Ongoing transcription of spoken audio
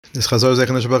This Chazor Zech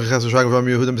and Shabbat Chesed Shag Ram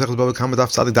Yehuda Mesechus Bava Kamma Daf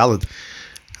Tzadik Daled.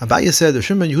 Abaye said, Rav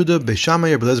Shimon ben Yehuda, Beis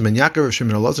Shammai, Rabbi Eliezer ben Yaakov, Rav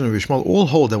Shimon Elazar, and Rav Shmuel all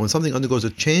hold that when something undergoes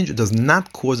a change, it does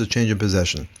not cause a change in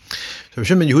possession. So Rav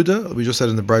Shimon ben Yehuda, we just said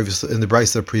in the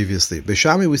Brisa previously. Beis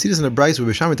Shammai, we see this in the Brisa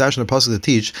where Beis Shammai dash in the pasuk to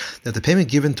teach that the payment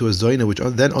given to a zoina, which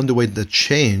then underwent the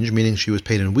change, meaning she was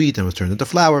paid in wheat and was turned into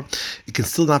flour, it can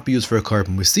still not be used for a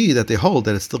carbon. We see that they hold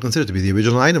that it's still considered to be the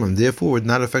original item and therefore would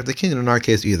not affect the kinyan in our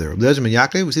case either. Rabbi Eliezer ben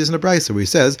Yaakov, we see this in the Brisa where he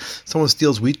says, someone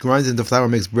steals wheat, grinds it into flour,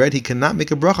 makes bread, he cannot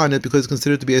make a bracha on it because it's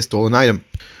considered to be a stolen item.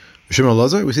 Shimon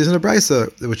Elazar, we see this in the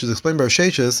Brisa, which is explained by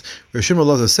Sheshes, where Shimon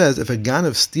Elazar says if a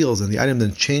ganav steals and the item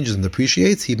then changes and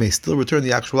depreciates, he may still return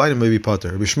the actual item, maybe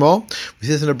potter. Rabbi Shmuel, we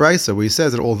see this in the Brisa, where he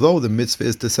says that although the mitzvah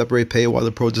is to separate pay while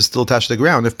the produce is still attached to the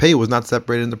ground, if pay was not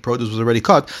separated and the produce was already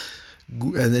cut,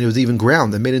 and then it was even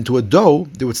ground and made into a dough,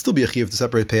 there would still be a chiyuv to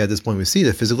separate pay at this point. We see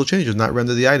that physical change does not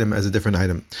render the item as a different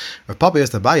item. Rav Papa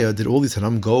asked Abaye, did all these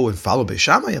Hanam go and follow Beis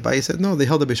Shammai? Abaye said, no, they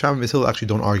held that Beis Shammai and Beis Hillel actually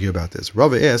don't argue about this.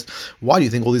 Rava asked, why do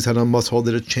you think all these Hanam must hold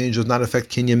that a change does not affect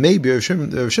kinyan? Maybe Rav Shimon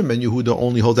ben Yehuda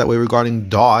only holds that way regarding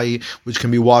dye, which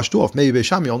can be washed off. Maybe Beis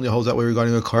Shammai only holds that way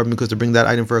regarding a carbon, because to bring that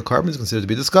item for a carbon is considered to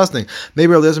be disgusting.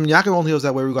 Maybe Rabbi Eliezer ben Yaakov only holds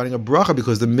that way regarding a bracha,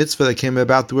 because the mitzvah that came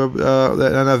about through an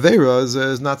avera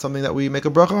is not something that we make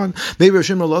a bracha on. Maybe Rav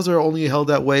Shimon Elazar only held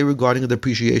that way regarding a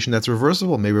depreciation that's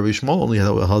reversible. Maybe Rabbi Shmuel only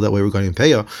held that way regarding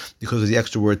peya because of the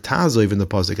extra word tazov in the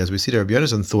pasuk. As we see there, Rabbi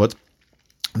Yonasan thought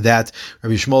that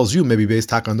Rabbi Shmuel's view may be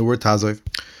based on the word tazov.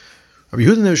 Rabbi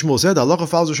Yehuda and Shmuel said, "Allah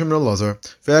follows Rav Shimon Elazar."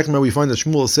 In fact, we find that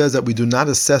Shmuel says that we do not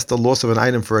assess the loss of an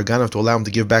item for a ganav to allow him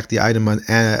to give back the item and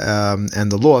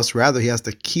the loss. Rather, he has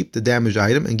to keep the damaged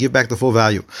item and give back the full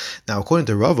value. Now, according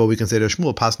to Rava, we can say that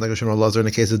Shmuel passed like Rav Shimon Elazar in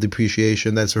the case of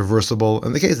depreciation that's reversible.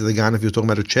 In the case of the ganav, he was talking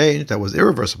about a change that was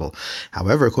irreversible.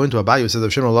 However, according to Abaye, who says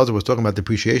that Shimon Elazar was talking about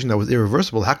depreciation that was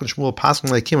irreversible, how can Shmuel pass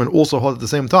like him and also hold at the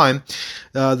same time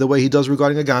the way he does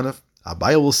regarding a ganav?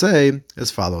 Abaye will say as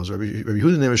follows: Rabbi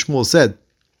Yehuda and Shmuel said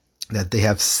that they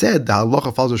have said the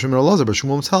halacha follows Shimon Elazar, but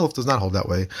Shmuel himself does not hold that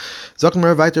way.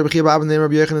 Zakmer Vayter Rabbi Bava named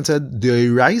Rabbi Yochanan said,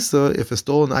 "Deiraisa, if a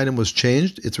stolen item was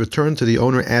changed, it's returned to the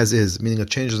owner as is, meaning a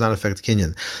change does not affect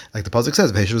kinyan." Like the pasuk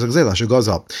says,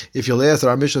 if you'll ask that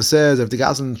our Mishnah says, if the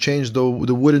Gazlan changed the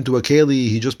wood into a keli,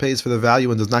 he just pays for the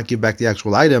value and does not give back the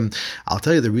actual item. I'll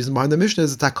tell you the reason behind the Mishnah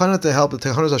is the takana to help the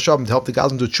takanas hashavim to help the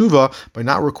Gazlan do tshuva by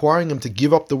not requiring him to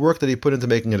give up the work that he put into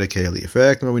making it a keli. In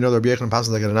fact, we know that Rabbi Yochanan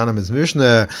passes like an anonymous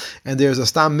Mishnah. And there's a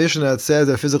Stam Mishnah that says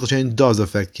that physical change does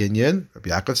affect kinyan.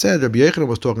 Rabbi Yaakov said Rabbi Yochanan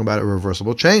was talking about a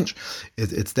reversible change.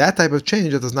 It's that type of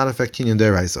change that does not affect kinyan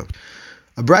deraisa.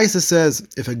 A Brisa says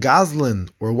if a gazlan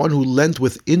or one who lent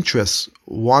with interest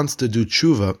wants to do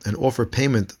tshuva and offer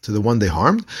payment to the one they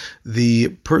harmed, the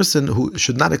person who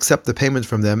should not accept the payment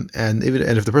from them, and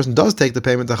if the person does take the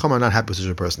payment, the Kamma are not happy with such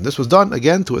a person. This was done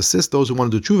again to assist those who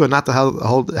want to do tshuva, not to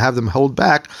have them hold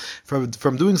back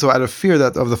from doing so out of fear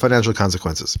of the financial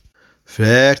consequences.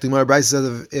 The Gemara Brisa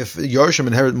says if Yorshim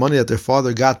inherit money that their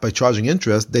father got by charging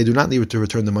interest, they do not need to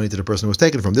return the money to the person who was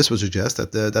taken from. This would suggest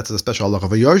that that's a special halacha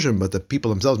of a Yorshim, but the people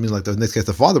themselves, meaning like in this case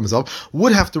the father himself,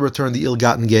 would have to return the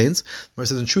ill-gotten gains. Whereas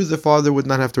says in truth the father would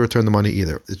not have to return the money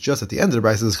either. It's just at the end of the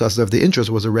Brisa discusses if the interest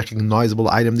was a recognizable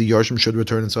item, the Yorshim should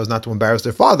return it so as not to embarrass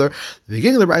their father. The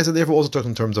beginning of the Brisa therefore also talks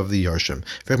in terms of the Yorshim. In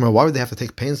fact, why would they have to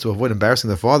take pains to avoid embarrassing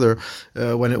their father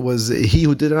when it was he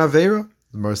who did an avera?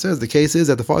 The Gemara says the case is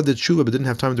that the father did tshuva but didn't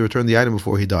have time to return the item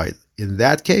before he died. In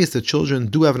that case, the children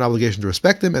do have an obligation to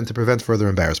respect him and to prevent further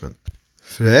embarrassment.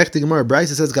 The Gemara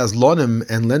Brisa says gazlonim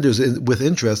and lenders with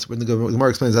interest. When the Gemara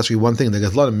explains actually one thing, the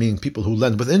gazlonim, meaning people who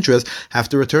lend with interest, have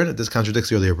to return it. This contradicts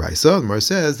the earlier Brisa. The Gemara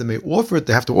says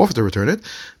they have to offer to return it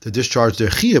to discharge their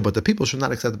chiyah, but the people should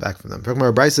not accept it back from them. The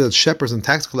Gemara Brisa says shepherds and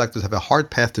tax collectors have a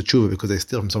hard path to tshuva because they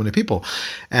steal from so many people,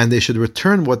 and they should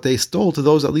return what they stole to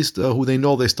those at least who they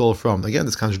know they stole from. Again,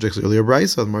 this contradicts the earlier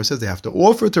Brisa. The Gemara says they have to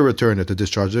offer to return it to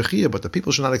discharge their chiyah, but the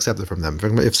people should not accept it from them.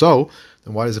 If so,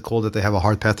 then why is it called that they have a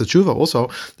hard path to tshuva? Also,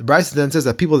 the Brisa then says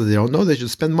that people that they don't know, they should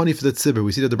spend money for the tzibur.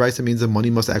 We see that the Brisa means that money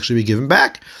must actually be given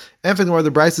back. And for the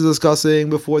Brisa is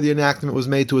discussing before the enactment was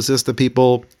made to assist the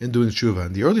people in doing tshuva.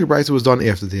 And the earlier Brisa was done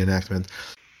after the enactment.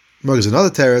 There's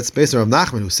another teretz based on Rav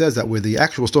Nachman who says that where the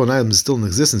actual stolen item is still in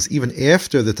existence, even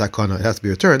after the takana, it has to be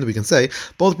returned. We can say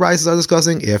both Brises are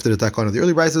discussing after the takana. The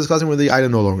early Brisa is discussing where the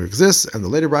item no longer exists, and the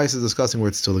later Brisa is discussing where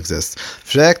it still exists.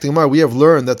 We have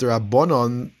learned that the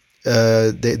Rabbanon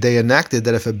they enacted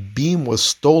that if a beam was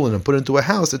stolen and put into a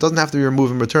house, it doesn't have to be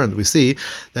removed and returned. We see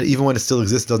that even when it still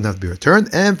exists, it doesn't have to be returned.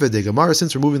 And for the Gemara,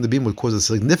 since removing the beam would cause a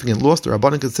significant loss, the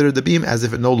Rabbanan considered the beam as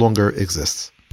if it no longer exists.